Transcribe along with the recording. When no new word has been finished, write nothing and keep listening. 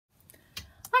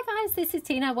guys, this is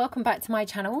Tina. Welcome back to my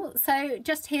channel. So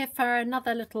just here for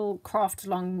another little craft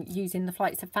along using the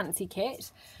Flights of Fancy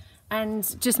kit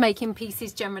and just making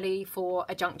pieces generally for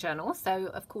a junk journal. So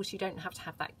of course you don't have to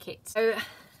have that kit. So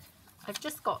I've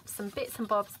just got some bits and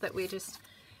bobs that we're just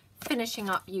finishing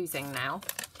up using now.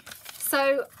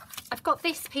 So I've got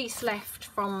this piece left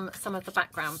from some of the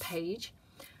background page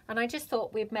and I just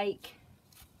thought we'd make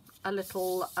a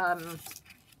little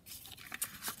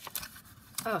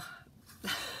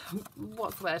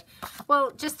what's the word?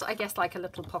 Well, just I guess like a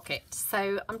little pocket.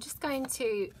 So I'm just going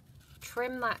to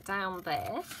trim that down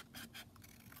there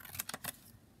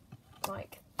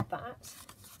like that,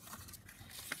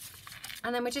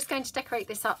 and then we're just going to decorate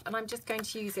this up, and I'm just going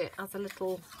to use it as a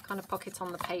little kind of pocket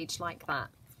on the page like that.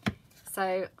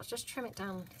 So I'll just trim it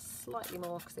down slightly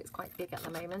more because it's quite big at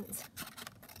the moment.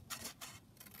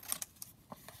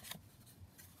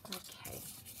 Okay,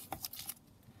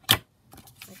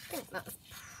 I think that's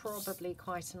probably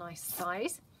quite a nice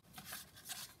size.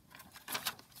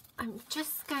 I'm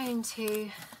just going to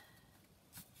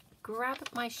grab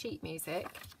my sheet music.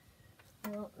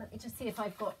 Well, let me just see if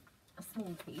I've got a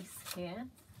small piece here,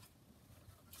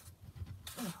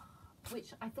 which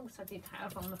I thought I did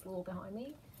have on the floor behind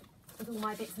me with all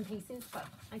my bits and pieces, but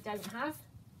I don't have.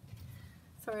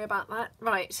 Sorry about that.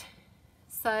 Right,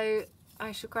 so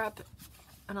I should grab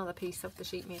another piece of the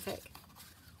sheet music.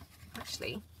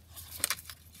 Actually,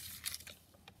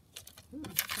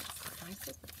 that's quite nice,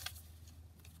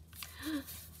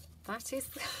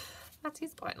 isn't it? That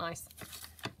is quite nice.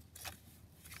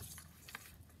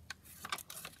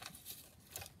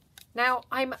 Now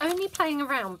I'm only playing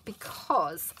around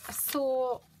because I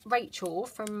saw Rachel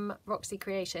from Roxy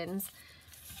Creations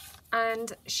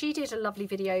and she did a lovely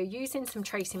video using some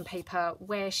tracing paper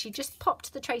where she just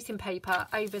popped the tracing paper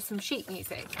over some sheet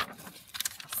music.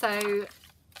 So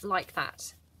like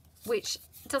that, which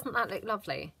doesn't that look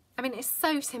lovely? I mean, it's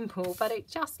so simple, but it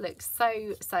just looks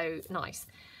so nice.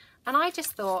 And I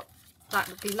just thought that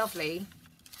would be lovely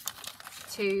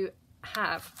to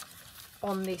have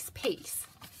on this piece.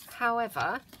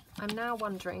 However, I'm now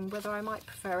wondering whether I might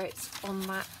prefer it on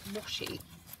that washi,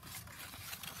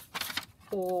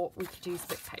 or we could use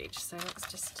book page. So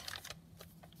let's just,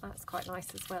 that's quite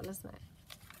nice as well, isn't it?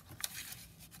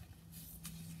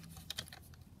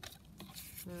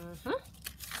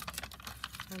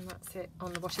 And that's it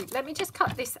on the washi. Let me just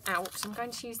cut this out. I'm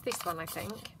going to use this one, I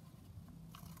think.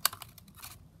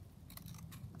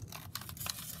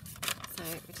 So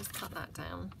we just cut that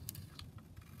down.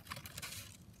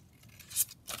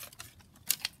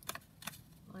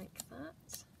 Like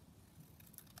that.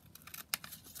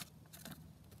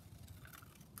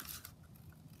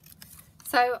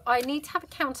 So I need to have a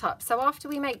count up. So after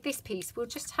we make this piece, we'll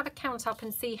just have a count up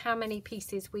and see how many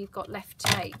pieces we've got left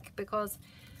to make, because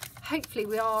hopefully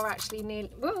we are actually nearly,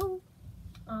 whoa,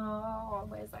 oh,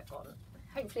 where's that gone?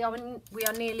 Hopefully we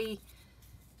are nearly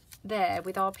there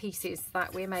with our pieces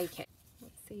that we're making.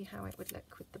 Let's see how it would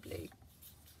look with the blue.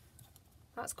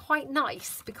 That's quite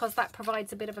nice because that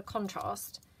provides a bit of a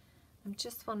contrast. I'm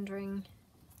just wondering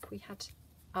if we had,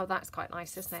 oh, that's quite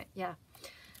nice, isn't it? Yeah.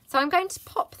 So I'm going to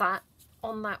pop that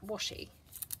on that washi,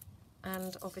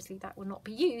 and obviously that will not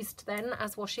be used then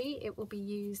as washi, it will be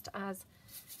used as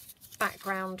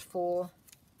background for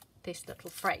this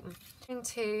little frame. I'm going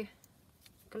to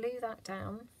glue that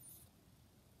down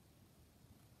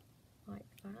like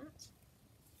that.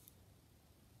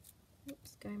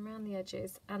 Oops, going around the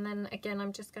edges, and then again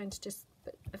I'm just going to just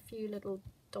put a few little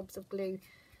dobs of glue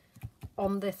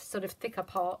on the sort of thicker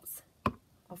parts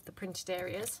of the printed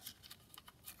areas.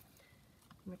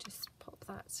 We'll just pop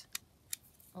that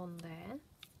on there.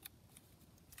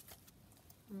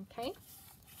 Okay.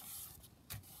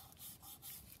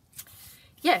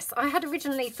 Yes, I had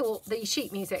originally thought the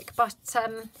sheet music, but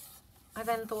I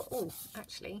then thought, oh,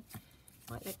 actually,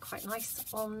 might look quite nice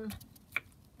on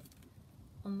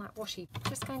that washi. I'm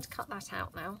just going to cut that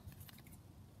out now.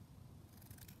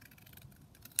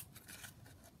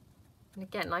 And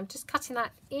again, I'm just cutting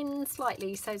that in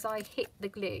slightly so as I hit the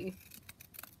glue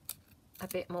a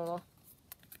bit more,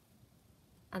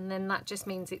 and then that just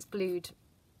means it's glued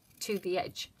to the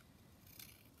edge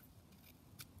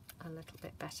a little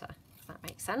bit better, if that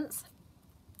makes sense.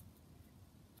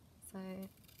 So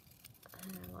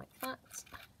like that.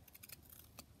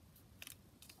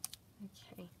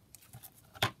 Okay.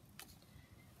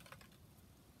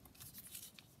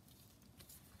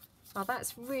 Oh,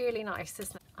 that's really nice,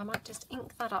 isn't it? I might just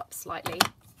ink that up slightly.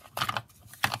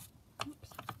 Oops.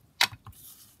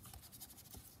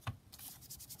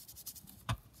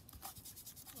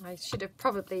 I should have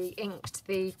probably inked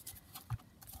the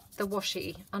the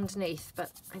washi underneath,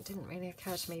 but it didn't really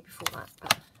occur to me before that.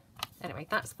 But anyway,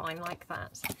 that's fine like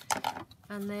that.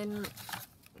 And then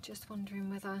just wondering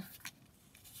whether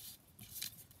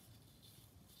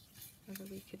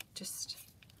we could just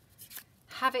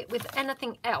have it with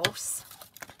anything else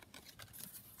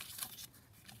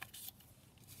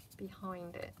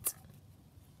behind it.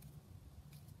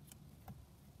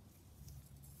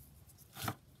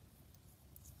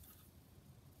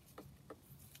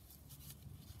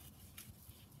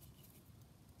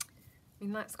 I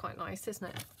mean, that's quite nice, isn't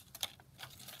it?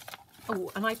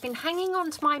 Oh, and I've been hanging on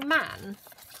to my man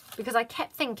because I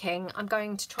kept thinking I'm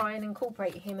going to try and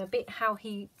incorporate him a bit how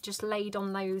he just laid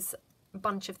on those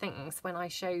bunch of things when I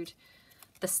showed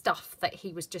the stuff that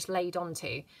he was just laid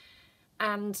onto.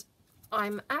 And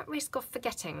I'm at risk of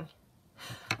forgetting.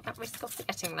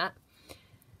 That.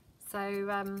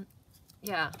 So,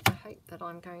 yeah, I hope that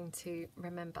I'm going to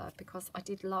remember, because I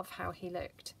did love how he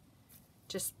looked.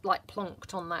 Just like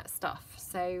plonked on that stuff.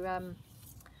 So I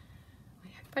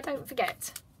hope I don't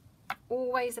forget.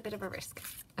 Always a bit of a risk.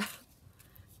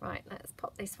 Right, let's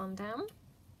pop this one down.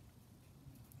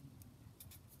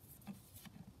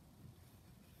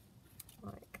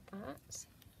 Like that.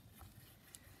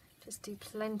 Just do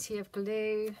plenty of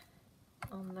glue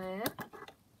on there.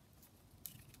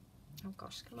 Oh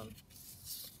gosh, come on.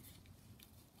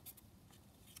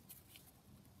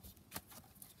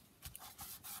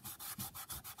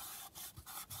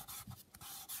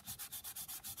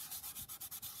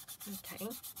 Okay,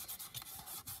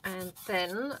 and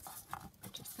then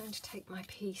I'm just going to take my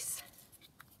piece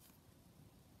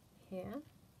here,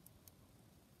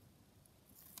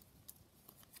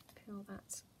 peel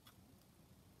that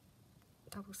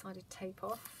double-sided tape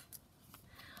off.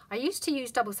 I used to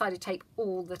use double-sided tape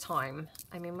all the time.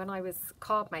 I mean, when I was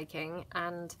card making,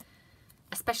 and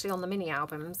especially on the mini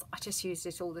albums, I just used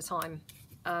it all the time.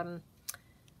 I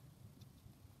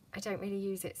don't really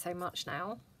use it so much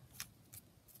now.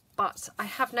 But I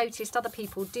have noticed other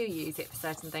people do use it for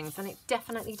certain things, and it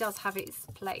definitely does have its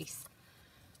place.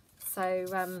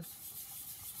 So,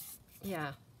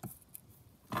 yeah,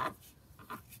 I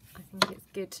think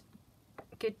it's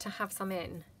good to have some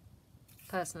in,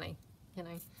 personally, you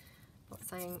know. Not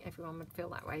saying everyone would feel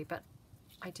that way, but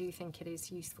I do think it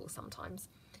is useful sometimes.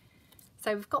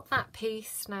 So we've got that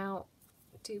piece. Now,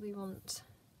 do we want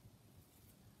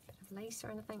a bit of lace or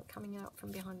anything coming out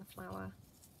from behind the flower?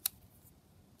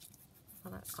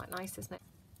 Well, that's quite nice, isn't it?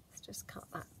 Let's just cut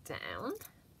that down.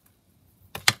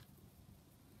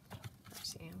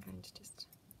 Actually, I'm going to just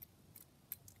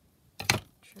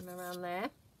trim around there.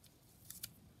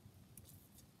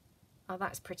 Oh,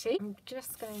 that's pretty. I'm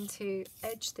just going to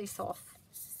edge this off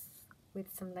with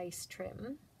some lace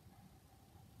trim.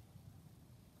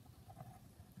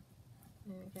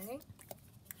 There we go.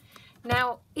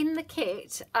 Now, in the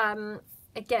kit,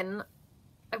 again,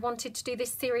 I wanted to do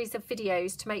this series of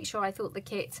videos to make sure I thought the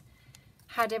kit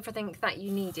had everything that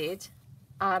you needed.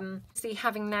 See,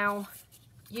 having now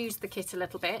used the kit a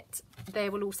little bit, there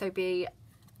will also be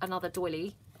another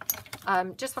doily.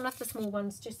 Just one of the small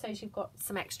ones, just so you've got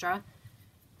some extra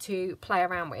to play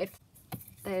around with.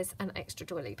 There's an extra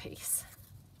doily piece.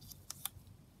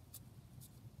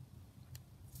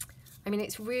 I mean,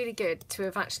 it's really good to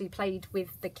have actually played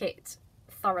with the kit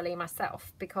thoroughly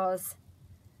myself, because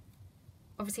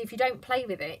obviously if you don't play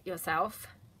with it yourself,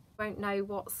 you won't know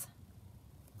what's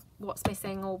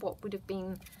missing or what would have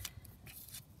been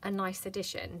a nice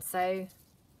addition. So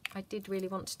I did really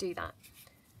want to do that.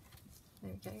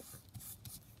 There we go.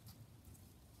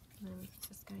 I'm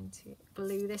just going to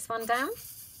glue this one down.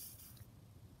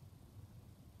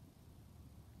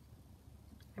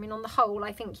 I mean, on the whole,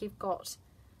 I think you've got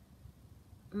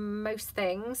most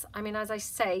things. I mean, as I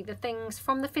say, the things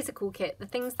from the physical kit, the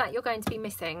things that you're going to be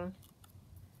missing,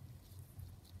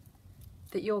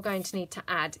 that you're going to need to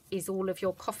add, is all of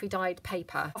your coffee dyed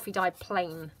paper, coffee dyed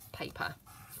plain paper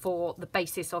for the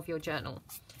basis of your journal.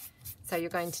 So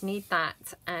you're going to need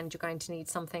that, and you're going to need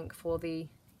something for the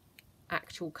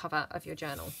actual cover of your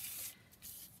journal.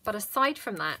 But aside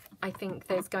from that, I think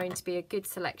there's going to be a good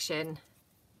selection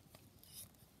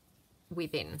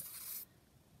within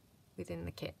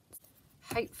the kit.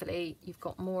 Hopefully you've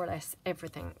got more or less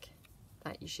everything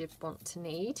that you should want to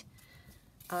need,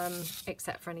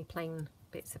 except for any plain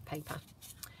bits of paper.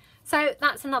 So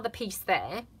that's another piece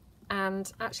there. And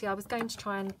actually I was going to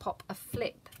try and pop a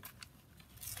flip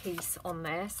piece on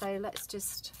there, so let's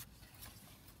just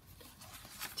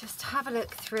have a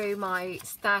look through my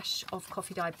stash of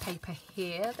coffee dyed paper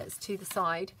here that's to the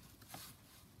side.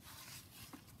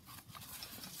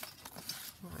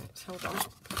 Right, hold on,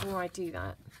 before I do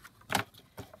that,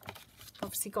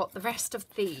 obviously got the rest of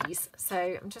these,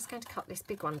 so I'm just going to cut this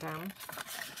big one down.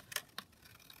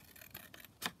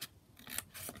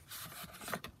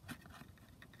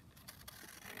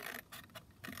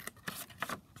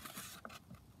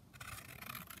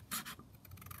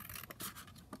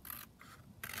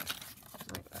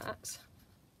 Like that.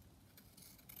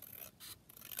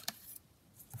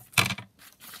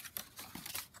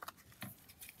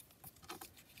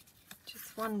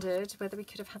 Just wondered whether we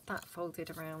could have had that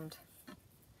folded around.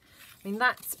 I mean,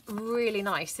 that's really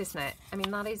nice, isn't it? I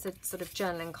mean, that is a sort of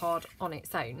journaling card on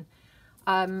its own.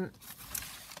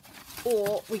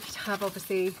 Or we could have,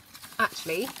 obviously,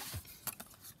 actually,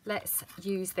 let's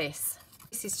use this.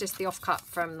 This is just the offcut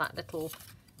from that little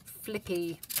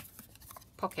flippy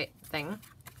pocket thing.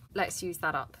 Let's use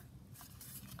that up,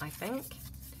 I think.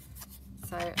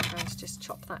 So I'm going to just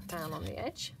chop that down on the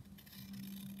edge.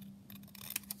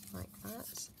 Like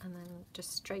that. And then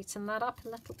just straighten that up a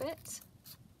little bit.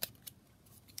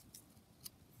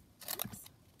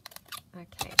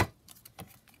 Okay,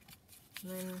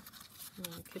 and then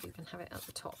we could even have it at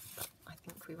the top, but I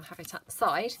think we will have it at the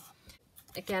side.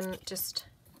 Again, just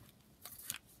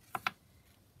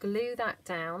glue that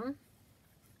down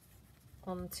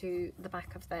onto the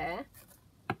back of there.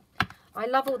 I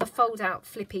love all the fold out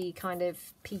flippy kind of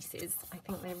pieces. I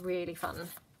think they're really fun.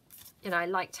 You know, I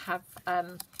like to have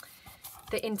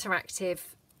the interactive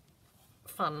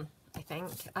fun, I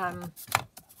think, of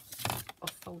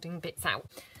folding bits out.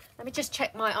 Let me just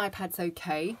check my iPad's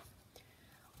okay.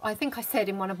 I think I said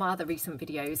in one of my other recent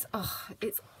videos, oh,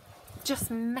 it's just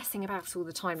messing about all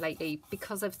the time lately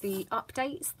because of the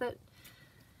updates that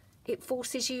it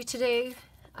forces you to do.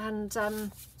 And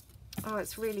oh,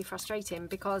 it's really frustrating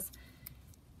because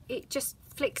it just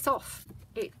flicks off.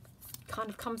 It kind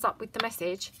of comes up with the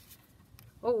message,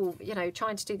 oh, you know,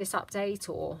 trying to do this update,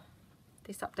 or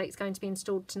this update's going to be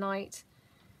installed tonight.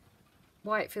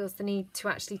 Why it feels the need to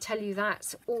actually tell you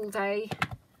that all day,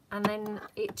 and then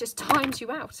it just times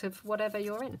you out of whatever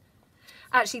you're in.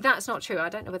 Actually, that's not true. I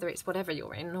don't know whether it's whatever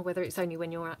you're in or whether it's only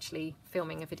when you're actually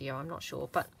filming a video. I'm not sure,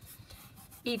 but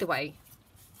either way,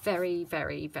 very,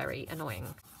 very, very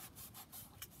annoying.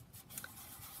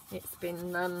 It's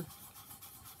been,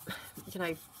 you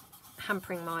know,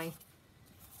 hampering my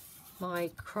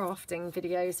crafting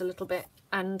videos a little bit,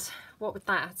 and what with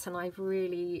that, and I've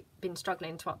really been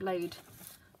struggling to upload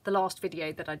the last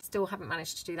video that I still haven't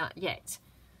managed to do that yet.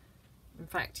 In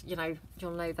fact, you know,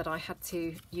 you'll know that I had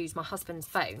to use my husband's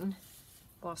phone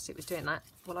whilst it was doing that.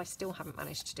 Well, I still haven't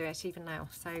managed to do it even now,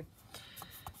 so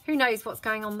who knows what's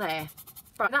going on there.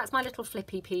 Right, that's my little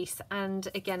flippy piece, and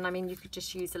again, I mean, you could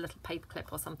just use a little paper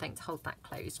clip or something to hold that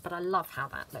closed, but I love how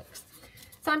that looks.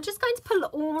 So I'm just going to pull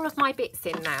all of my bits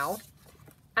in now,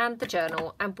 and the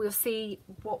journal, and we'll see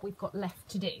what we've got left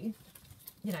to do.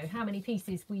 You know, how many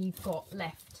pieces we've got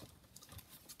left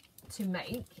to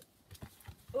make.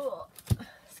 Oh,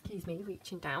 excuse me,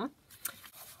 reaching down.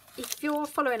 If you're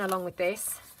following along with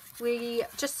this, we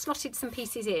just slotted some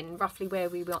pieces in roughly where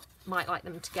we might like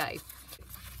them to go.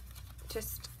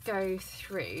 Just go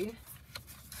through.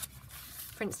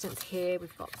 For instance, here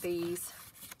we've got these.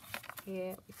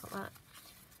 Here we've got that.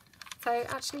 So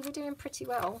actually we're doing pretty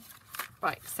well.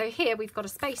 Right, so here we've got a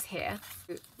space here.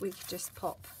 We could just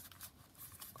pop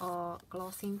our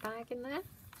glassine bag in there.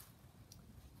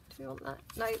 Do we want that?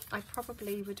 No, I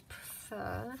probably would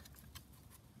prefer,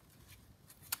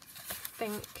 I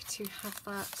think, to have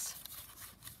that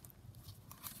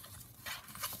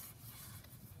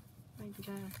maybe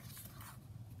there.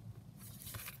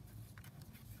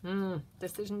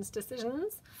 Decisions.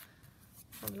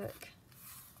 Have a look.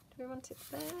 Do we want it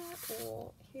there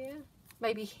or here?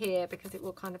 Maybe here, because it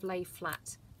will kind of lay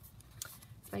flat.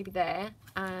 Maybe there.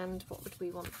 And what would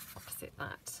we want opposite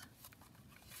that?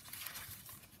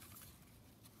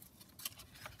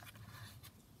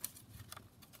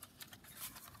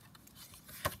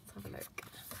 Let's have a look.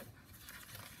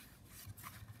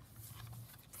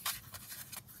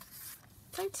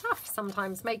 So tough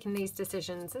sometimes making these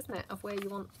decisions, isn't it, of where you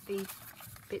want the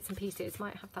bits and pieces.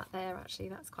 Might have that there actually,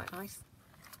 that's quite nice.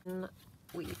 And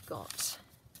we've got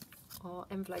our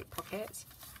envelope pocket,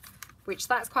 which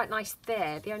that's quite nice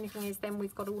there. The only thing is then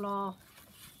we've got all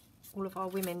of our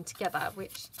women together,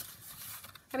 which,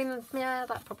 I mean, yeah,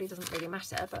 that probably doesn't really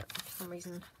matter, but for some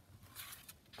reason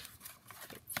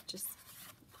it's just,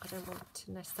 I don't want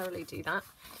to necessarily do that.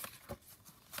 Could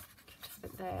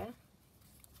have it there.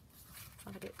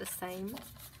 Have it the same.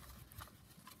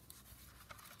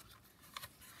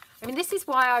 I mean, this is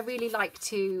why I really like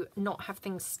to not have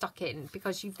things stuck in,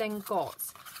 because you've then got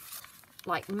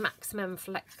like maximum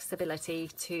flexibility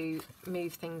to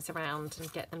move things around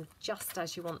and get them just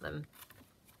as you want them.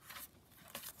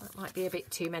 That might be a bit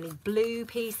too many blue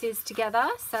pieces together,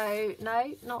 so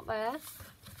no, not there.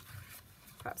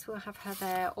 Perhaps we'll have her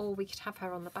there, or we could have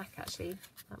her on the back actually.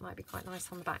 That might be quite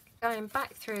nice on the back. Going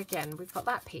back through again, we've got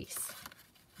that piece.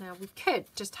 Now we could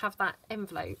just have that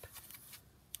envelope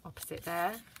opposite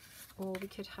there, or we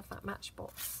could have that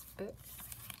Matchbox book.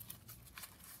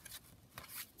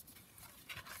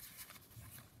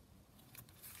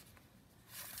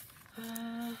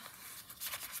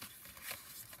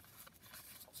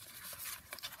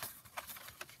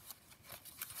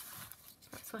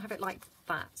 Perhaps we'll have it like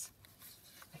that,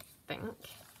 I think.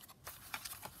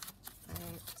 So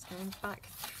just going back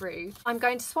through. I'm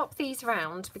going to swap these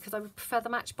around because I would prefer the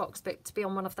Matchbox book to be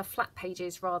on one of the flat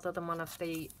pages rather than one of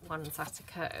the ones at a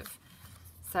curve.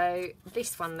 So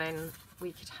this one then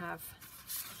we could have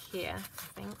here,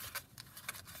 I think.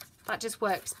 That just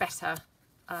works better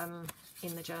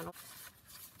in the journal.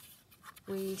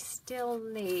 We still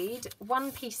need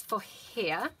one piece for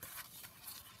here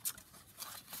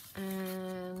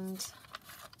and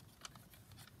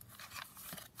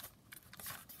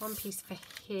one piece for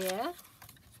here.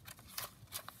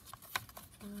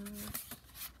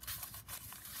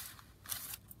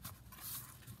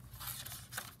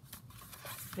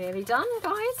 Nearly done,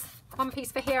 guys. One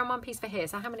piece for here and one piece for here.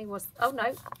 So how many was... Oh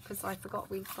no, because I forgot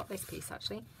we've got this piece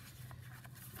actually.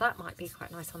 That might be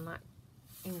quite nice on that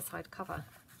inside cover,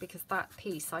 because that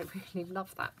piece, I really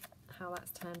love that, how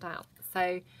that's turned out.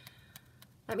 So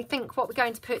let me think what we're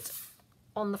going to put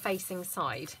on the facing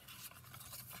side.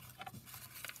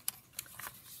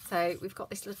 So we've got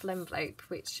this little envelope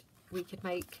which we could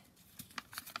make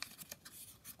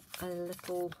a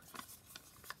little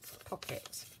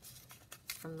pocket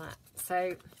from that.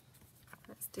 So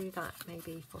let's do that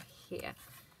maybe for here.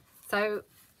 So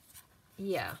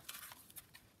yeah,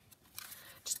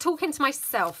 just talking to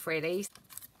myself really.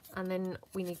 And then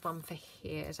we need one for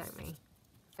here, don't we?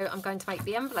 So I'm going to make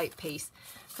the envelope piece.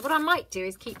 So what I might do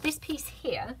is keep this piece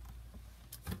here,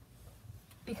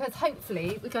 because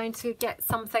hopefully we're going to get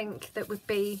something that would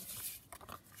be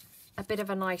a bit of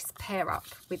a nice pair up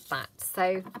with that. So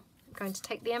I'm going to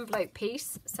take the envelope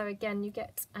piece. So again, you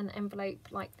get an envelope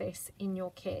like this in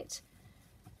your kit,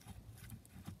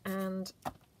 and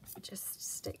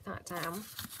just stick that down.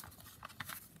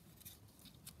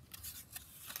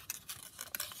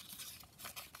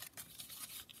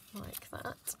 Like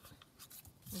that.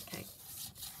 Okay.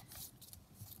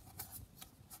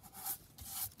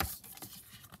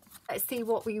 Let's see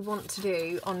what we want to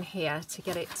do on here to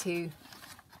get it to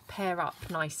pair up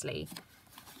nicely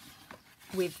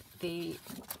with the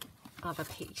other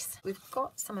piece. We've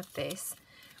got some of this,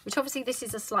 which obviously this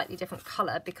is a slightly different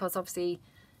colour because obviously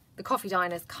the coffee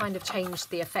diner's kind of changed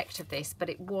the effect of this, but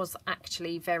it was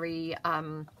actually very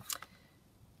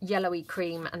yellowy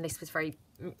cream, and this was very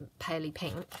paley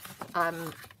pink.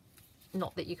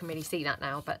 Not that you can really see that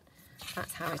now, but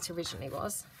that's how it originally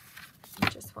was. I'm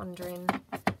just wondering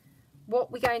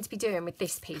what we're going to be doing with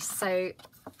this piece. So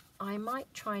I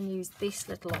might try and use this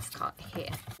little offcut here.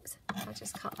 If I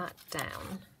just cut that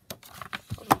down,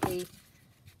 probably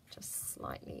just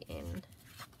slightly in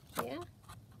here,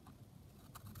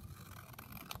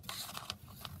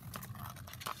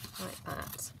 like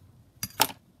that.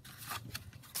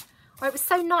 Well, it was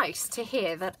so nice to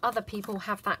hear that other people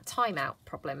have that timeout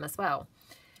problem as well.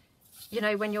 You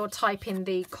know, when you're typing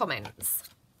the comments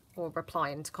or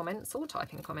replying to comments or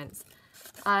typing comments,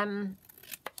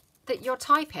 that you're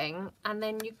typing and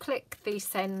then you click the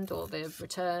send or the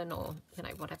return, or, you know,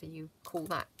 whatever you call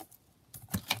that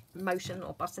motion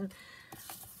or button,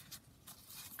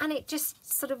 and it just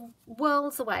sort of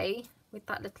whirls away with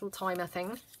that little timer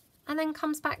thing and then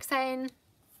comes back saying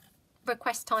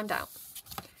request timed out.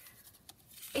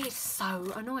 It's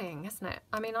so annoying, isn't it?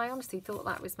 I mean, I honestly thought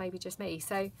that was maybe just me.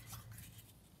 So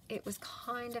it was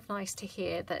kind of nice to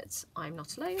hear that I'm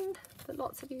not alone, that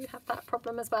lots of you have that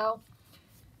problem as well.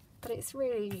 But it's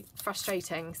really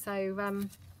frustrating. So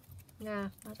yeah,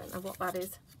 I don't know what that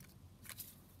is.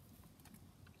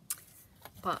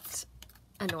 But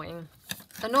annoying.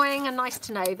 Annoying, and nice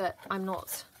to know that I'm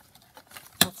not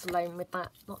alone with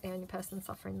that, not the only person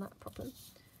suffering that problem.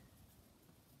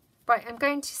 Right, I'm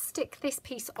going to stick this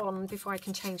piece on before I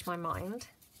can change my mind.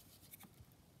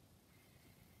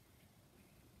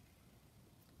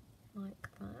 Like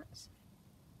that.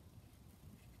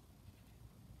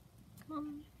 Come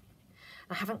on.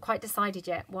 I haven't quite decided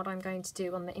yet what I'm going to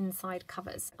do on the inside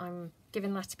covers. I'm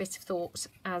giving that a bit of thought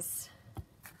as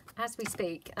we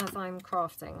speak, as I'm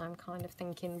crafting. I'm kind of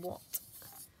thinking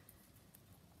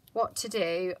what to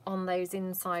do on those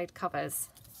inside covers.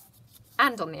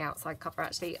 And on the outside cover,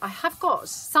 actually. I have got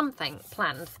something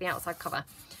planned for the outside cover.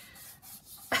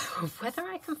 whether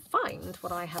I can find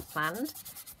what I have planned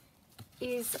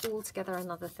is altogether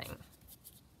another thing.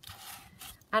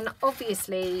 And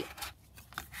obviously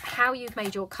how you've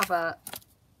made your cover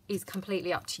is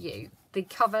completely up to you. The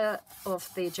cover of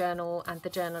the journal and the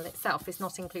journal itself is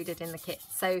not included in the kit,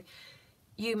 so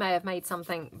you may have made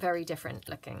something very different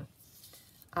looking,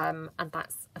 and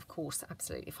that's of course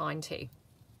absolutely fine too.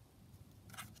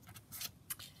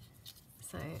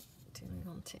 So do we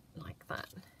want it like that?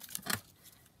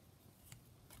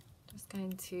 Just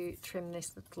going to trim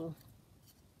this little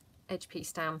edge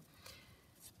piece down.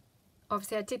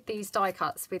 Obviously I did these die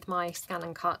cuts with my Scan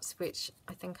and Cut, which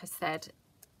I think I said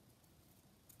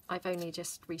I've only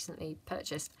just recently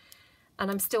purchased, and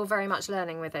I'm still very much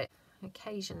learning with it.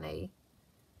 Occasionally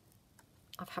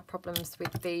I've had problems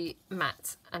with the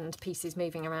mat and pieces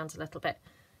moving around a little bit,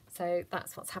 so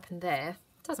that's what's happened there.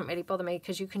 It doesn't really bother me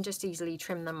because you can just easily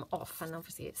trim them off, and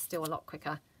obviously it's still a lot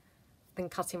quicker than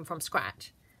cutting from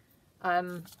scratch.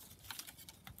 But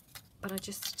I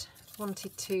just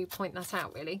wanted to point that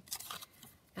out really.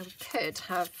 Now we could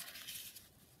have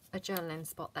a journaling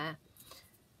spot there,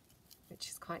 which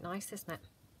is quite nice, isn't it?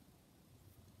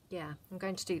 Yeah, I'm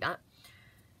going to do that.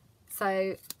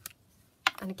 So,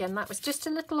 and again, that was just a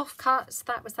little offcut.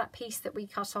 That was that piece that we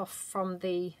cut off from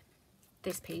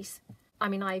this piece. I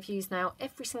mean, I've used now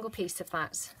every single piece of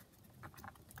that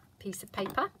piece of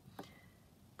paper,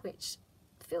 which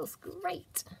feels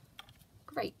great.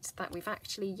 Great that we've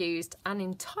actually used an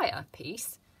entire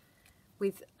piece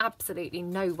with absolutely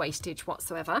no wastage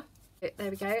whatsoever.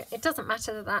 There we go. It doesn't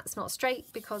matter that that's not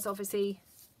straight, because obviously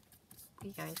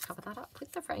we're going to cover that up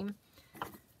with the frame.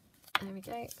 There we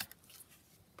go.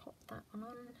 Pop that one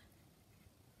on.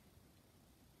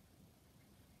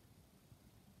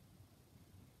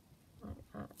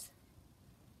 Like that.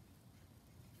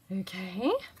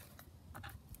 Okay.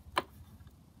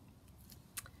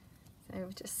 So we'll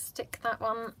just stick that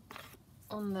one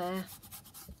on there.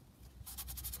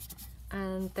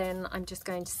 And then I'm just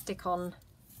going to stick on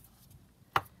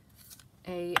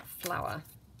a flower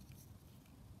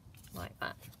like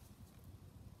that.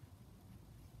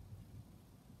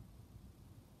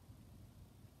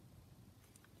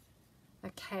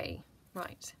 Okay,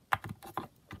 right.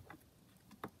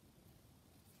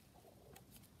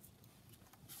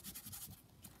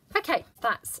 Okay,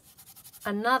 that's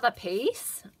another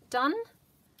piece done.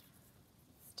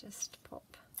 Let's just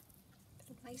pop a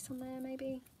bit of lace on there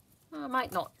maybe. Oh, I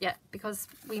might not yet, because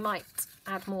we might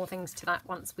add more things to that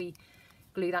once we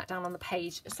glue that down on the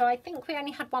page. So I think we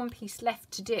only had one piece left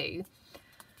to do.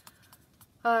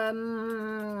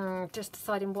 Just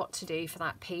deciding what to do for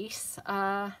that piece.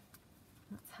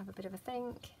 Let's have a bit of a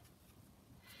think.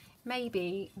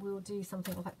 Maybe we'll do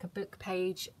something like a book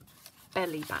page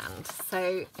belly band.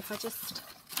 So if I just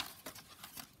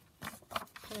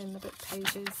put in the book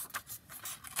pages,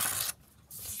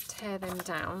 tear them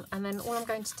down, and then all I'm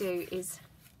going to do is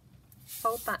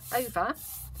fold that over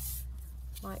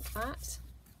like that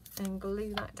and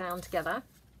glue that down together,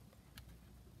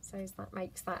 so that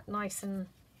makes that nice and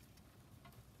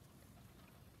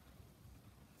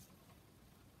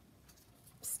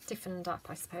stiffened up,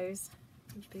 I suppose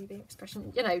would be the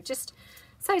expression, you know, just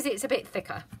so it's a bit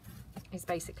thicker is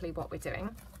basically what we're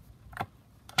doing.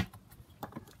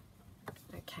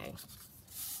 Okay.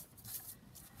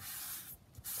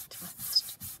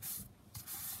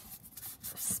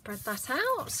 Spread that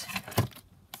out.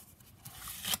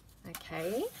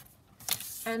 Okay,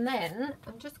 and then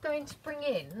I'm just going to bring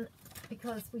in,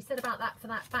 because we said about that for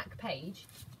that back page,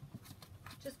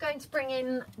 just going to bring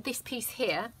in this piece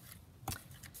here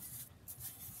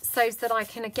so that I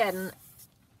can again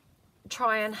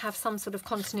try and have some sort of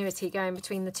continuity going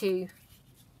between the two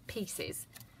pieces,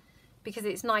 because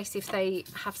it's nice if they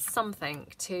have something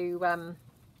to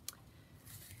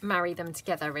marry them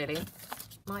together really.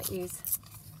 Might use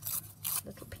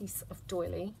little piece of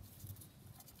doily.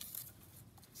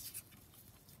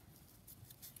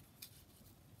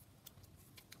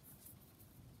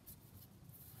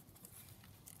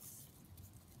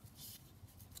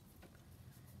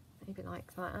 Maybe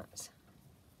like that.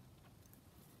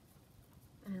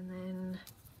 And then,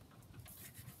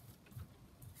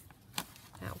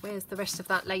 now where's the rest of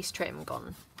that lace trim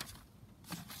gone?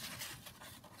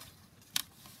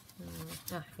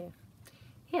 Here.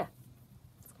 Here.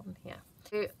 It's gone here.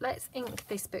 So let's ink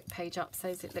this book page up so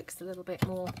it looks a little bit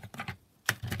more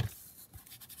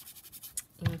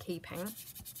in keeping.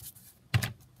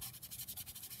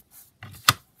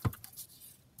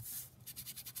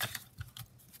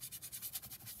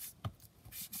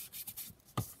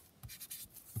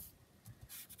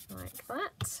 Like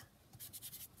that.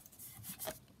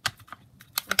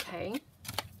 Okay.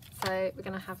 it. We're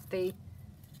going to have the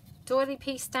doily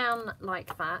piece down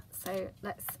like that. So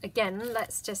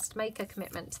let's just make a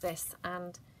commitment to this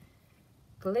and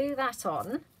glue that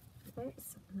on.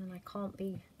 Oops, and then I can't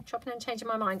be chopping and changing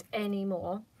my mind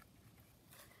anymore.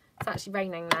 It's actually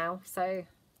raining now, so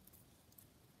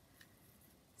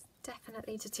it's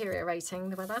definitely deteriorating,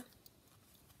 the weather.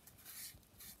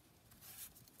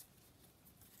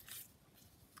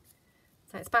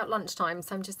 So it's about lunchtime,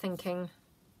 so I'm just thinking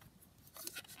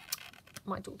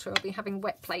my daughter will be having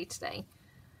wet play today.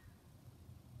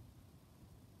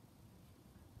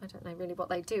 I don't know really what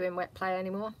they do in wet play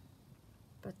anymore,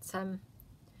 but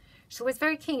she's always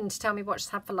very keen to tell me what she's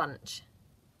had for lunch.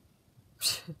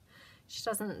 She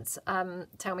doesn't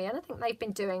tell me anything they've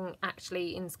been doing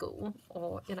actually in school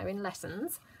or, you know, in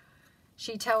lessons.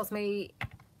 She tells me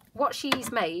what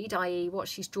she's made, i.e. what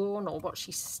she's drawn or what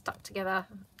she's stuck together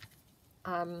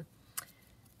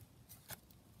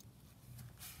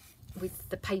with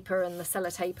the paper and the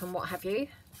sellotape and what have you.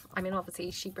 I mean,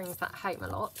 obviously she brings that home a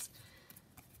lot.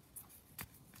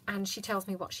 And she tells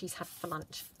me what she's had for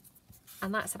lunch.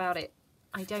 And that's about it.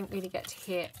 I don't really get to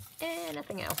hear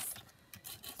anything else.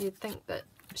 You'd think that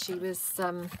she was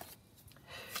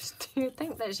you'd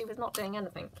think that she was not doing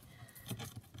anything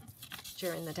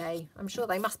during the day. I'm sure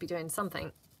they must be doing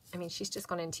something. I mean, she's just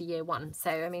gone into year 1,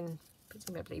 so I mean,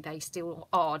 presumably they still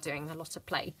are doing a lot of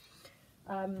play.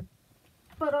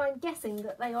 But I'm guessing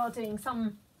that they are doing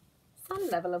some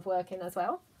level of work in as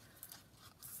well.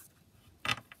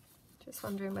 Just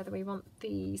wondering whether we want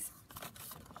these.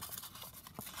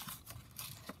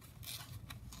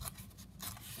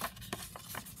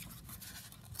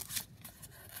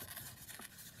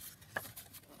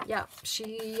 Yeah,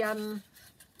 she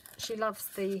loves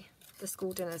the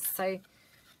school dinners. So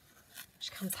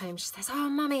she comes home, she says, "Oh,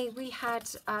 Mummy, we had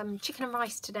chicken and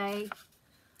rice today,"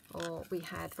 or "We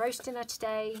had roast dinner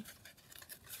today."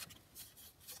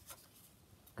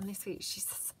 And this week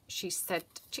she said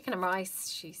chicken and rice.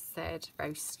 She said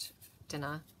roast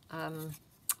dinner.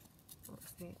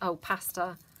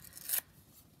 Pasta.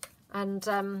 And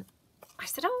I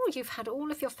said, "Oh, you've had all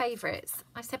of your favourites."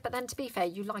 I said, "But then to be fair,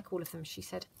 you like all of them." She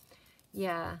said,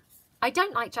 "Yeah. I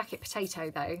don't like jacket potato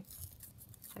though."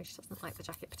 So she doesn't like the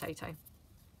jacket potato.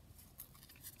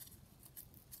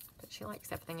 But she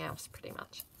likes everything else pretty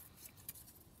much.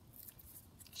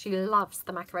 She loves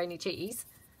the macaroni cheese.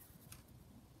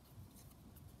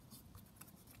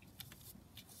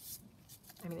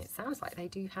 I mean, it sounds like they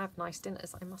do have nice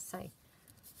dinners, I must say.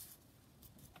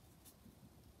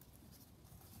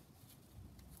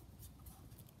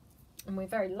 And we're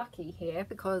very lucky here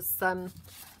because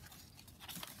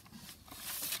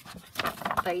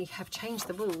they have changed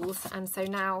the rules, and so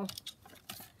now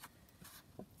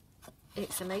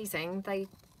it's amazing. They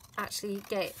actually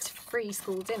get free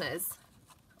school dinners.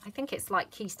 I think it's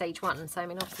like Key Stage 1, so I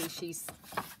mean, obviously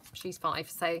she's 5,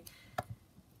 so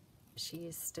she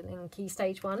is still in Key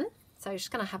Stage 1. So she's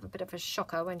going to have a bit of a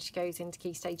shocker when she goes into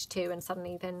Key Stage 2 and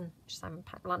suddenly then she's having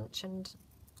packed lunch, and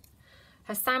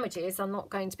her sandwiches are not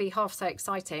going to be half so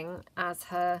exciting as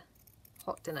her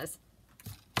hot dinners.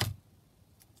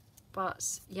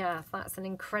 But yeah, that's an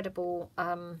incredible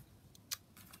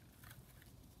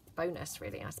bonus,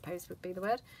 really, I suppose would be the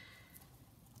word.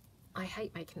 I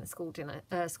hate making the school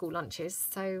school lunches,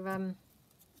 so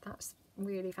that's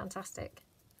really fantastic.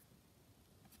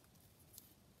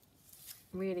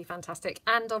 Really fantastic.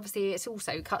 And obviously it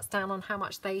also cuts down on how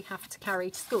much they have to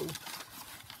carry to school,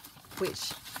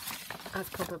 which, as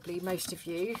probably most of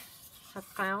you have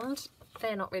found,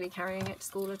 they're not really carrying it to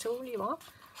school at all. You are.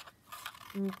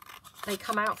 And they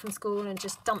come out from school and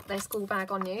just dump their school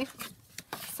bag on you.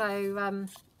 So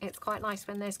it's quite nice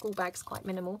when their school bag's quite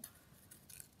minimal.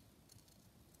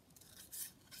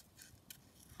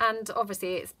 And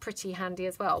obviously it's pretty handy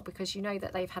as well because you know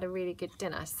that they've had a really good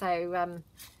dinner. So,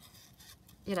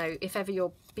 you know, if ever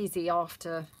you're busy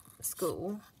after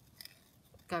school,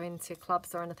 going to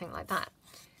clubs or anything like that,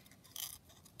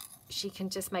 she can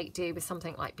just make do with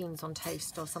something like beans on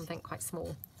toast or something quite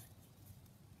small.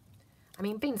 I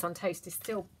mean, beans on toast is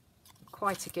still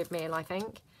quite a good meal, I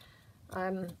think.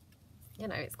 You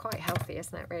know, it's quite healthy,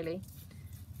 isn't it, really?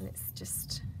 And it's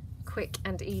just quick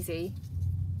and easy.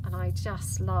 And I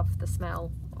just love the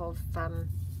smell of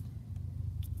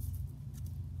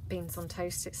beans on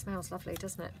toast. It smells lovely,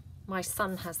 doesn't it? My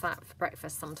son has that for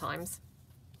breakfast sometimes.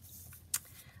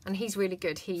 And he's really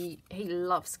good. He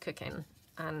loves cooking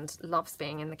and loves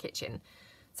being in the kitchen.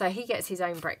 So he gets his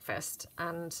own breakfast,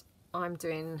 and I'm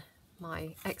doing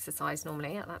my exercise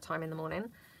normally at that time in the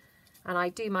morning. And I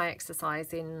do my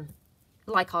exercise in,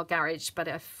 like, our garage, but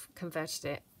I've converted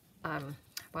it,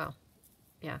 well,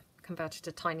 yeah, converted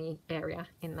a tiny area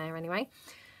in there anyway,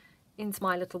 into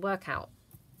my little workout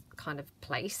kind of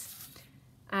place.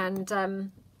 And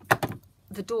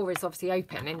the door is obviously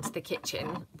open into the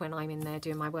kitchen when I'm in there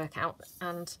doing my workout,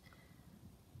 and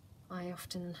I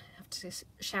often have to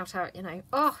shout out, you know,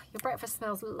 "Oh, your breakfast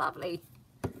smells lovely."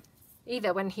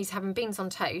 Either when he's having beans on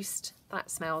toast, that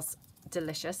smells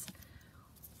delicious,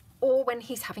 or when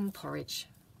he's having porridge.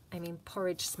 I mean,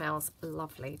 porridge smells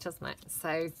lovely, doesn't it?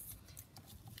 So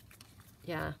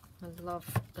yeah, I love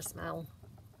the smell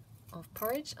of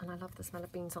porridge, and I love the smell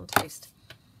of beans on toast.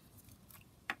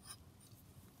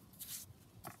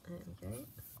 There we go.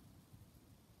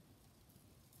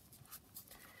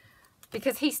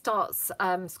 Because he starts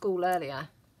school earlier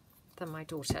than my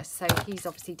daughter, so he's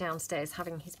obviously downstairs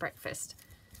having his breakfast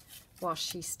while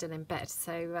she's still in bed.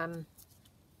 So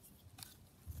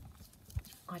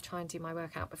I try and do my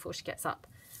workout before she gets up.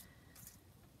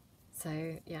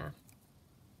 So yeah.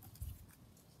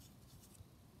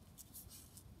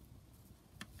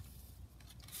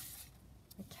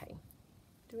 Okay.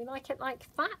 Do we like it like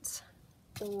that,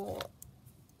 or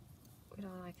would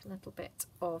I like a little bit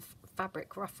of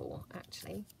fabric ruffle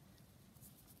actually?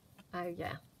 Oh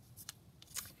yeah.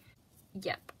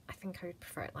 Yep, I think I would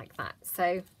prefer it like that. So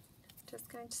I'm just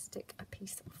going to stick a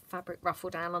piece of fabric ruffle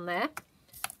down on there.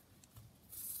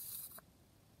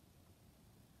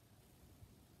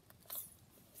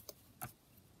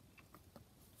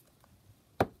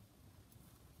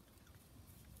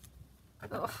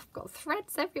 Oh, I've got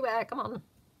threads everywhere, come on.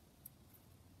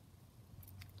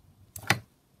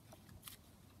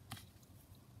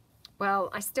 Well,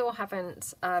 I still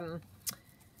haven't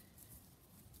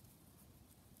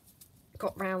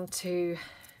got round to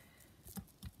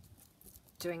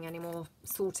doing any more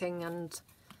sorting and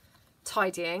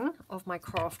tidying of my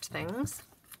craft things.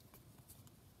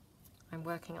 I'm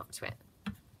working up to it.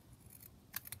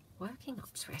 Working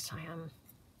up to it, I am.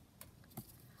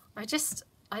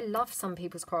 I love some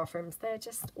people's craft rooms. They're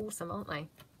just awesome, aren't they?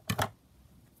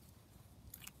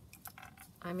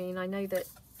 I mean, I know that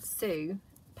Sue,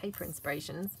 Paper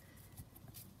Inspirations,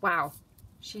 wow,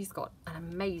 she's got an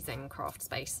amazing craft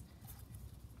space.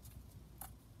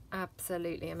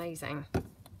 Absolutely amazing.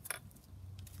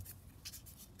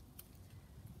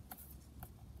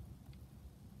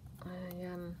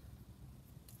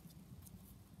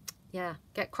 Yeah,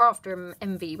 get craft room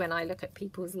envy when I look at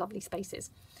people's lovely spaces.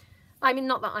 I mean,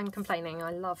 not that I'm complaining.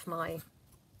 I love my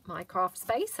craft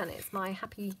space, and it's my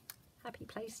happy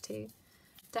place too.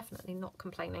 Definitely not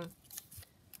complaining.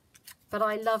 But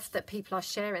I love that people are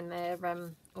sharing their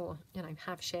or you know,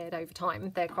 have shared over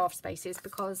time their craft spaces,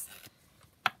 because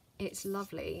it's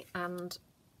lovely and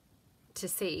to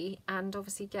see, and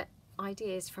obviously get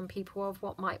ideas from people of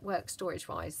what might work storage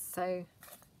wise. So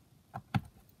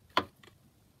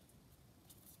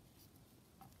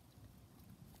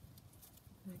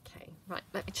okay, right,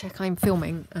 let me check I'm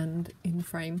filming and in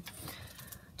frame.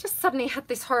 Just suddenly had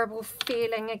this horrible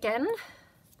feeling again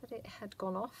that it had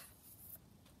gone off.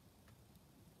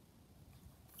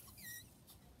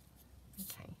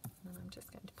 Okay, and I'm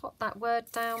just going to pop that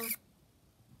word down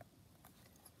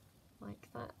like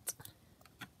that.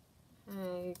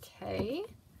 Okay,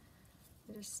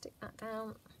 I'll just stick that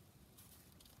down.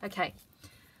 Okay,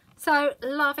 so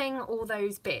loving all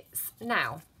those bits.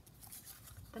 Now,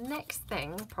 the next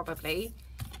thing probably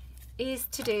is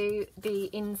to do the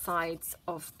insides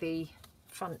of the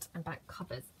front and back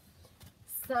covers.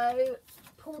 So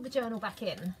pull the journal back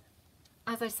in.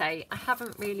 As I say, I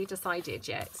haven't really decided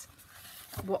yet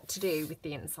what to do with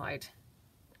the inside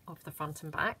of the front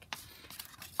and back.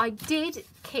 I did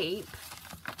keep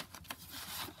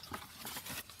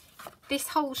this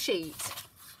whole sheet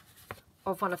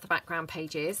of one of the background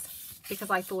pages because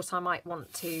I thought I might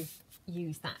want to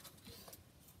use that.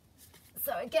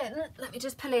 So again, let me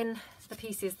just pull in the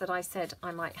pieces that I said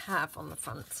I might have on the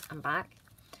front and back.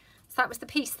 So that was the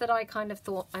piece that I kind of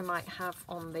thought I might have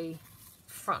on the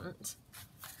front.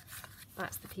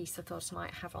 That's the piece I thought I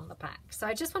might have on the back. So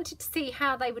I just wanted to see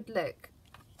how they would look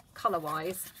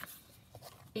colour-wise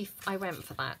if I went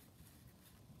for that.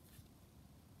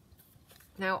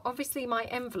 Now, obviously my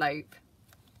envelope,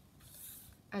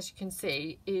 as you can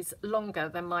see, is longer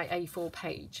than my A4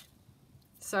 page.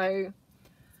 So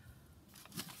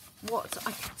what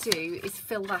I could do is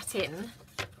fill that in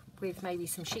with maybe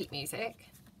some sheet music.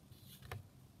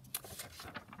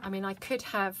 I mean, I could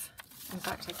have, in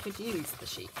fact, I could use the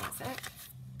sheet music.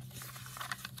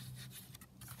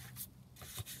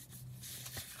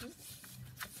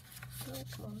 Oh,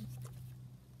 come on.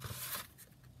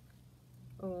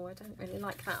 Oh, I don't really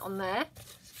like that on there.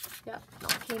 Yep,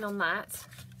 not keen on that.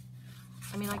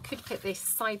 I mean, I could put this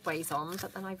sideways on,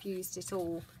 but then I've used it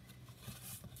all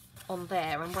on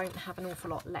there and won't have an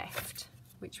awful lot left,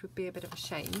 which would be a bit of a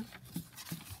shame.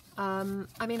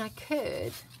 I mean, I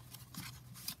could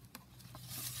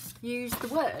use the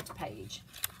Word page,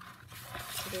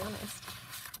 to be honest.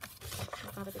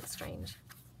 Is that a bit strange?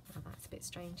 Oh, that's a bit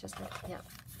strange, isn't it? Yeah,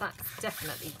 that's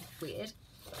definitely weird.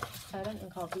 So I don't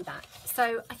think I'll do that.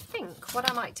 So I think what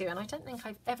I might do, and I don't think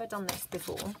I've ever done this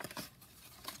before,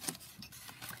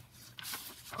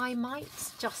 I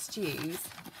might just use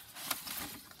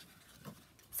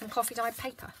some coffee dyed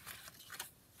paper.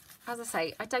 As I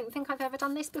say, I don't think I've ever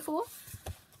done this before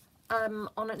on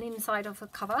an inside of a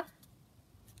cover,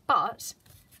 but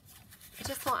I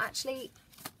just thought actually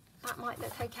that might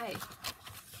look okay.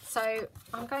 So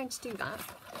I'm going to do that,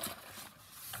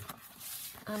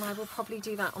 and I will probably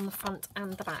do that on the front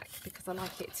and the back because I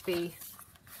like it to be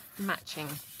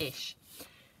matching-ish.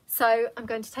 So I'm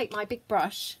going to take my big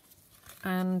brush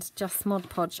and just Mod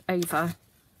Podge over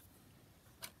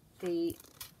the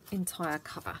entire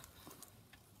cover,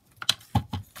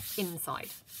 inside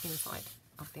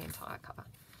of the entire cover.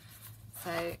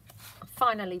 So I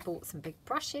finally bought some big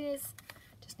brushes.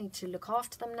 Just need to look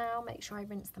after them now, make sure I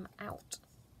rinse them out,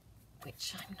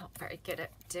 which I'm not very good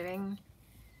at doing.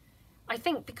 I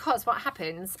think because what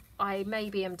happens, I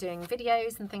maybe am doing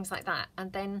videos and things like that,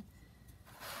 and then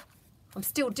I'm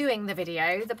still doing the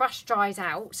video, the brush dries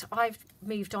out, I've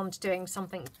moved on to doing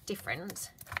something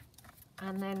different,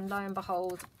 and then lo and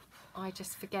behold, I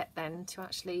just forget then to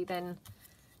actually then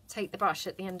take the brush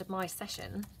at the end of my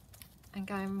session and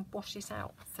go and wash it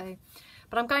out. So,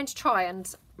 but I'm going to try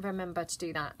and remember to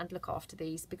do that and look after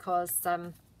these, because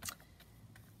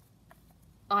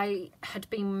I had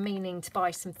been meaning to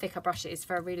buy some thicker brushes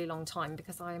for a really long time,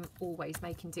 because I'm always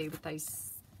making do with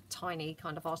those tiny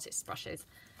kind of artist brushes.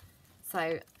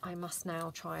 So I must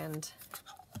now try and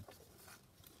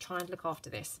look after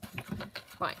this.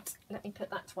 Right, let me put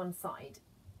that to one side.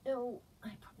 Oh, I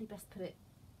probably best put it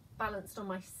balanced on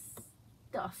my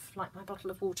stuff, like my bottle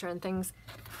of water and things,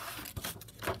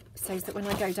 so that when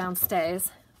I go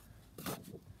downstairs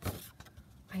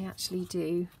I actually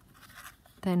do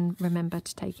then remember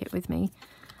to take it with me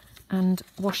and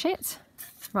wash it.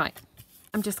 Right,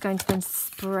 I'm just going to then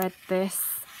spread this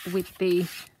with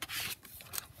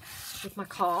my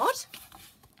card.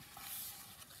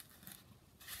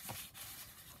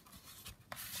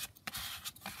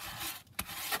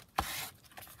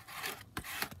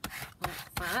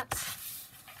 Like that.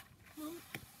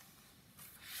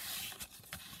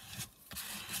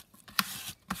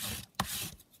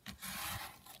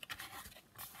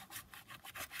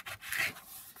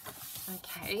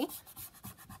 Okay.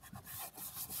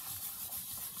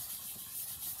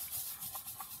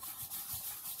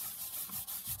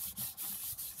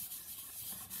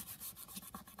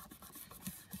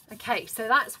 Okay, so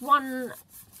that's one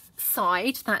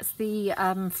side, that's the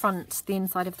front, the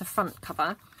inside of the front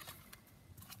cover.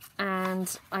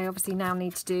 And I obviously now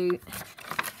need to do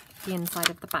the inside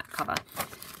of the back cover.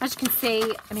 As you can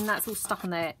see, I mean, that's all stuck on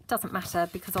there. It doesn't matter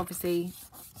because obviously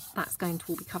that's going to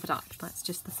all be covered up. That's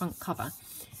just the front cover.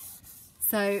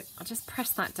 So I'll just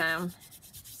press that down,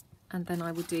 and then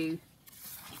I will do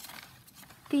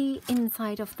the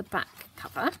inside of the back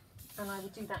cover. And I will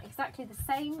do that exactly the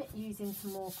same using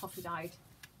some more coffee dyed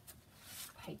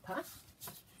paper.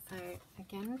 So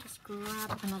again, just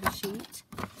grab another sheet,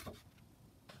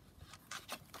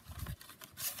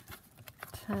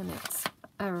 turn it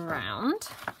around,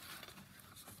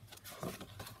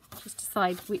 just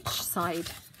decide which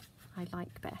side I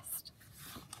like best.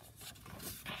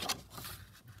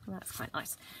 Well, that's quite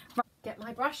nice. Right, get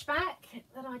my brush back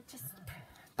that I just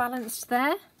balanced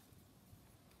there.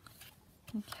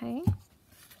 Okay.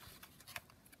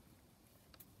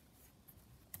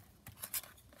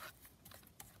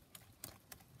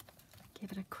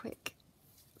 Give it a quick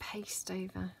paste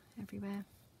over everywhere.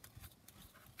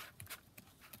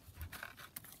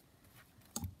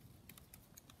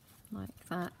 Like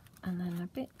that, and then a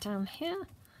bit down here.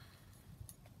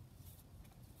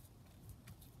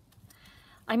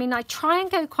 I mean, I try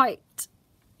and go quite,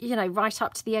 you know, right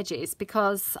up to the edges,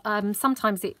 because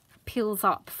sometimes it peels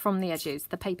up from the edges,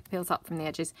 the paper peels up from the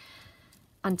edges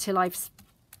until I've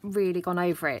really gone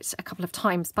over it a couple of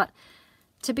times. But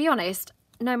to be honest,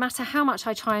 no matter how much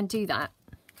I try and do that,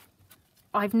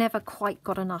 I've never quite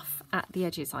got enough at the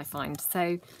edges, I find.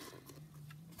 So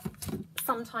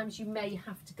sometimes you may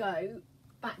have to go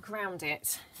back round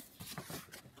it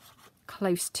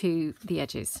close to the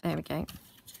edges. There we go.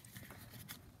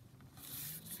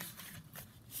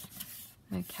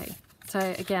 Okay, so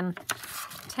again,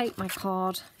 take my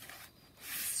card,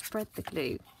 spread the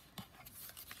glue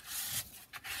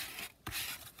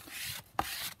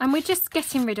And we're just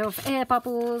getting rid of air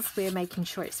bubbles. We're making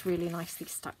sure it's really nicely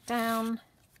stuck down.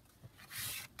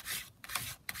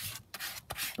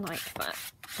 Like that.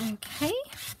 Okay.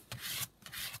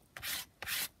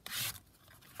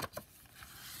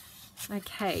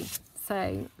 Okay,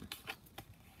 so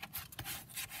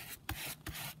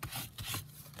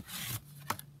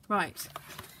right.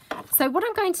 So what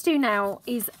I'm going to do now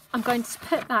is I'm going to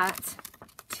put that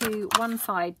to one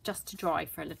side just to dry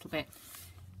for a little bit,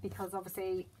 because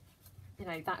obviously, you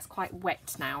know, that's quite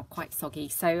wet now, quite soggy.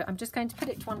 So I'm just going to put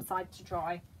it to one side to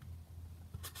dry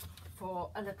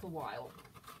for a little while.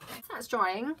 So that's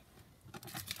drying.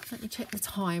 Let me check the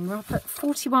time. We're up at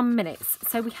 41 minutes,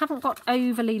 so we haven't got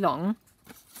overly long.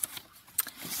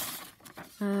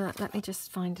 Let me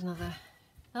just find another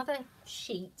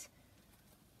sheet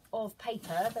of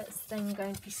paper that's then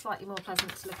going to be slightly more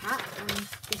pleasant to look at than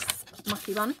this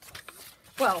mucky one.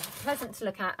 Well, pleasant to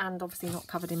look at and obviously not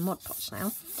covered in Mod Podge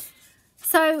now.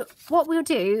 So what we'll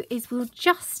do is we'll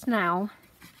just now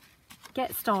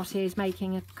get started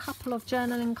making a couple of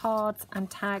journaling cards and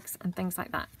tags and things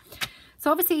like that. So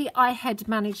obviously I had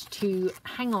managed to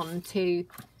hang on to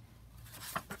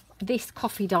this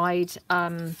coffee dyed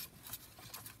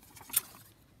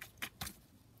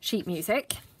sheet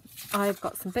music. I've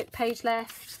got some book page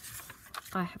left.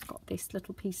 I have got this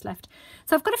little piece left.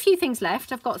 So I've got a few things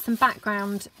left. I've got some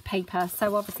background paper.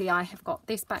 So obviously I have got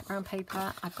this background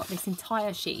paper. I've got this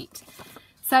entire sheet.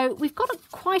 So we've got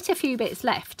quite a few bits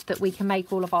left that we can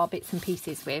make all of our bits and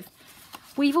pieces with.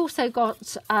 We've also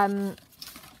got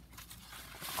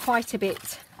quite a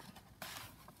bit,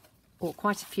 or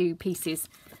quite a few pieces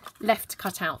left to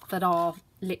cut out that are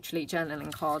literally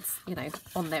journaling cards, you know,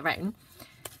 on their own.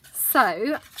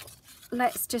 So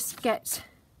let's just get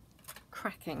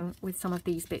cracking with some of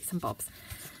these bits and bobs.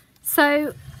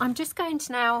 So I'm just going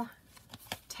to now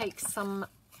take some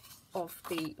of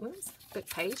the book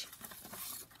page.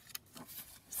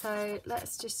 So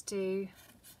let's just do,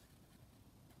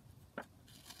 cut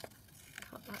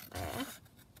that there.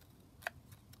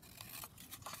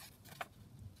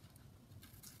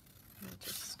 And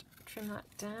just trim that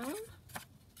down.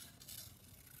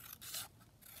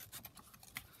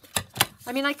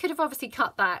 I mean, I could have obviously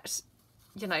cut that,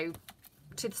 you know,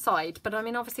 to the side, but I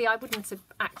mean, obviously I wouldn't have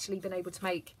actually been able to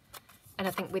make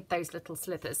anything with those little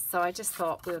slivers. So I just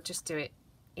thought we'll just do it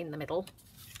in the middle.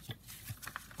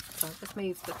 So I'll just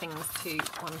move the things to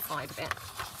one side a bit.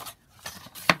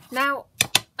 Now,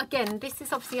 again, this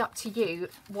is obviously up to you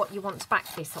what you want to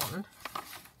back this on.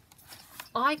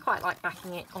 I quite like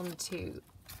backing it onto,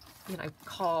 you know,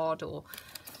 card, or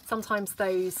sometimes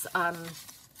those, I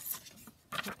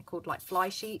think they're called like fly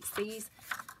sheets, these,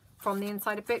 from the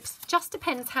inside of books. Just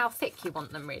depends how thick you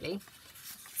want them, really.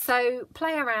 So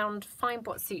play around, find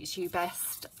what suits you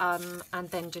best, and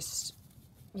then just,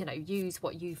 you know, use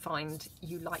what you find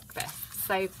you like best.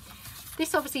 So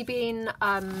this obviously being,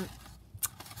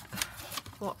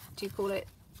 what do you call it,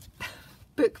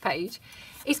 book page,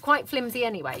 is quite flimsy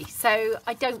anyway. So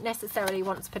I don't necessarily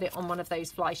want to put it on one of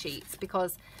those fly sheets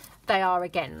because they are,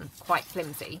 again, quite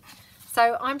flimsy.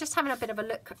 So I'm just having a bit of a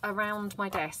look around my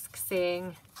desk,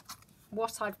 seeing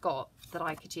what I've got that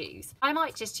I could use. I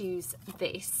might just use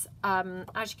this.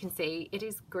 As you can see, it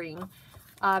is green.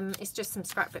 It's just some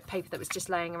scrapbook paper that was just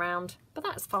laying around, but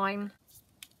that's fine.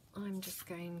 I'm just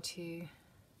going to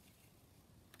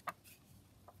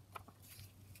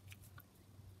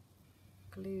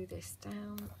glue this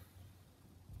down.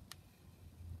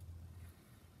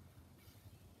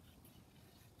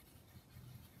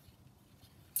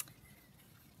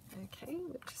 Okay,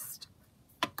 we'll just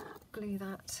glue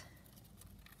that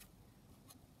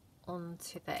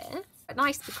onto there.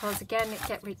 Nice, because again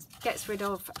it gets rid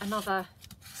of another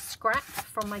scrap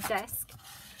from my desk,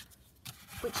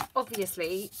 which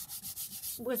obviously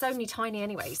was only tiny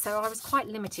anyway, so I was quite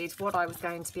limited what I was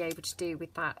going to be able to do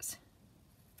with that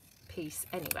piece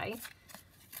anyway.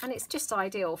 And it's just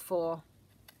ideal for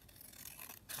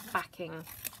backing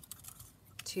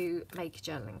to make a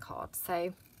journaling card.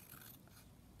 So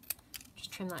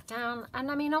just trim that down,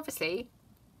 and I mean, obviously,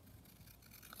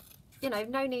 you know,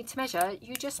 no need to measure.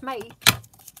 You just make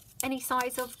any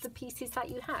size of the pieces that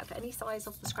you have, any size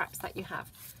of the scraps that you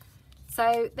have.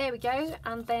 So there we go,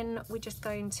 and then we're just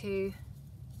going to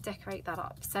decorate that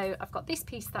up. So I've got this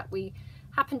piece that we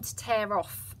happened to tear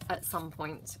off at some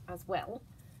point as well,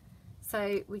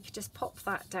 so we could just pop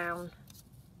that down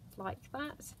like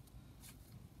that.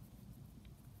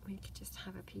 We could just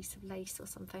have a piece of lace or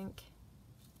something,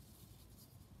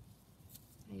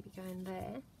 maybe go in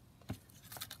there.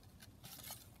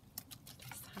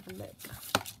 Just have a look.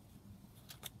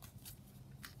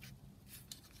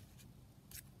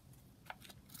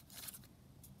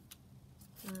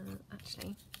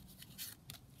 actually.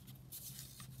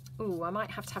 Oh, I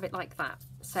might have to have it like that.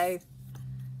 So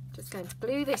just going to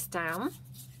glue this down.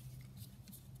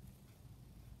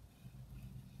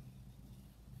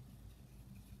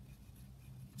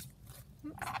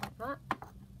 Oops, like that.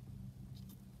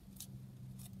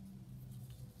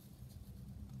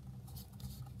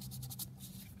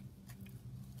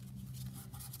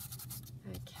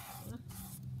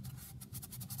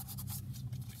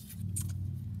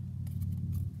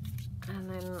 And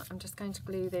then I'm just going to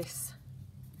glue this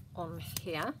on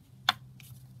here.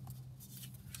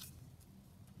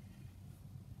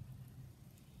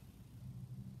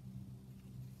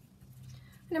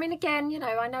 And I mean, again, you know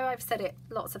I've said it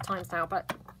lots of times now,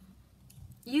 but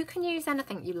you can use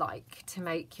anything you like to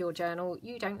make your journal.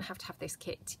 You don't have to have this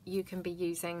kit. You can be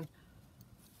using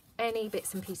any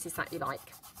bits and pieces that you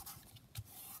like,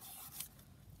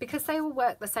 because they all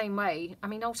work the same way. I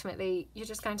mean, ultimately, you're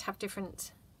just going to have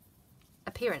different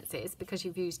appearances because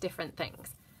you've used different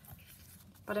things.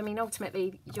 But I mean,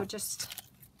 ultimately, you're just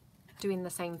doing the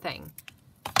same thing.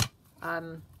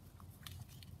 You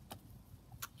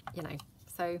know,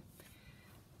 so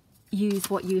use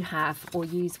what you have, or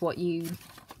use what you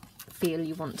feel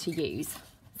you want to use.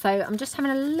 So I'm just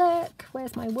having a look.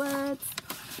 Where's my words?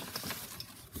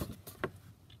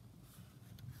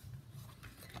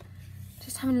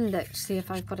 Just having a look to see if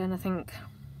I've got anything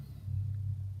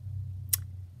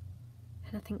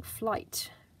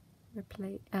flight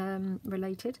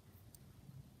related.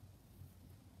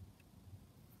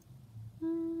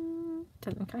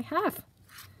 Don't think I have,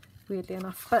 weirdly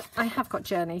enough, but I have got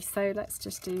journey, so let's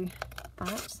just do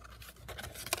that.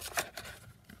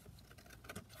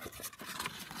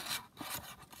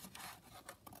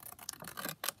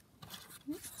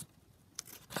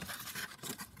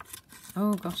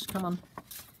 Oh gosh, come on.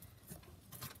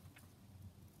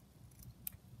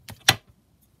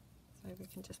 So we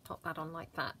can just pop that on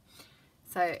like that.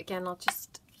 So again, I'll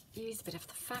just use a bit of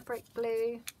the fabric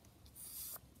glue.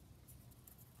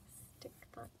 Stick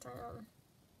that down.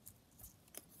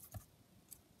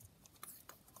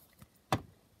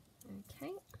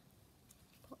 Okay,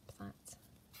 pop that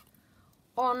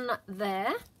on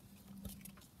there.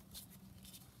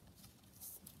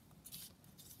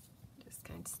 Just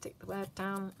going to stick the word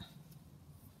down.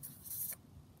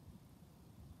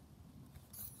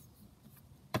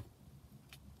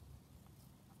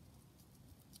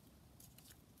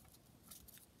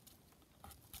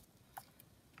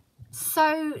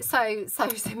 So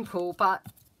simple, but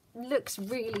looks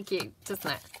really cute,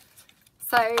 doesn't it?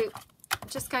 So I'm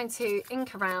just going to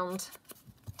ink around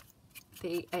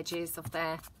the edges of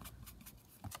there.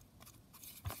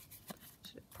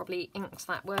 Should have probably inked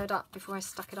that word up before I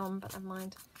stuck it on, but never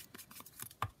mind.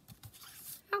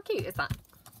 How cute is that?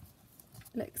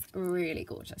 Looks really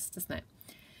gorgeous, doesn't it?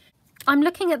 I'm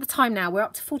looking at the time now. We're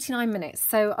up to 49 minutes,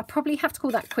 so I probably have to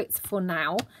call that quits for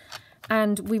now.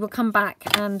 And we will come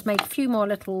back and make a few more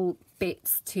little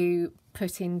bits to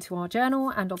put into our journal,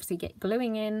 and obviously get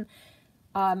gluing in,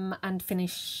 and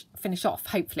finish off.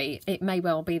 Hopefully, it may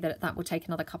well be that will take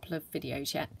another couple of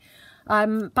videos yet.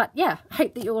 But yeah,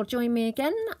 hope that you'll join me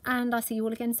again, and I'll see you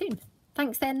all again soon.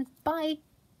 Thanks then. Bye.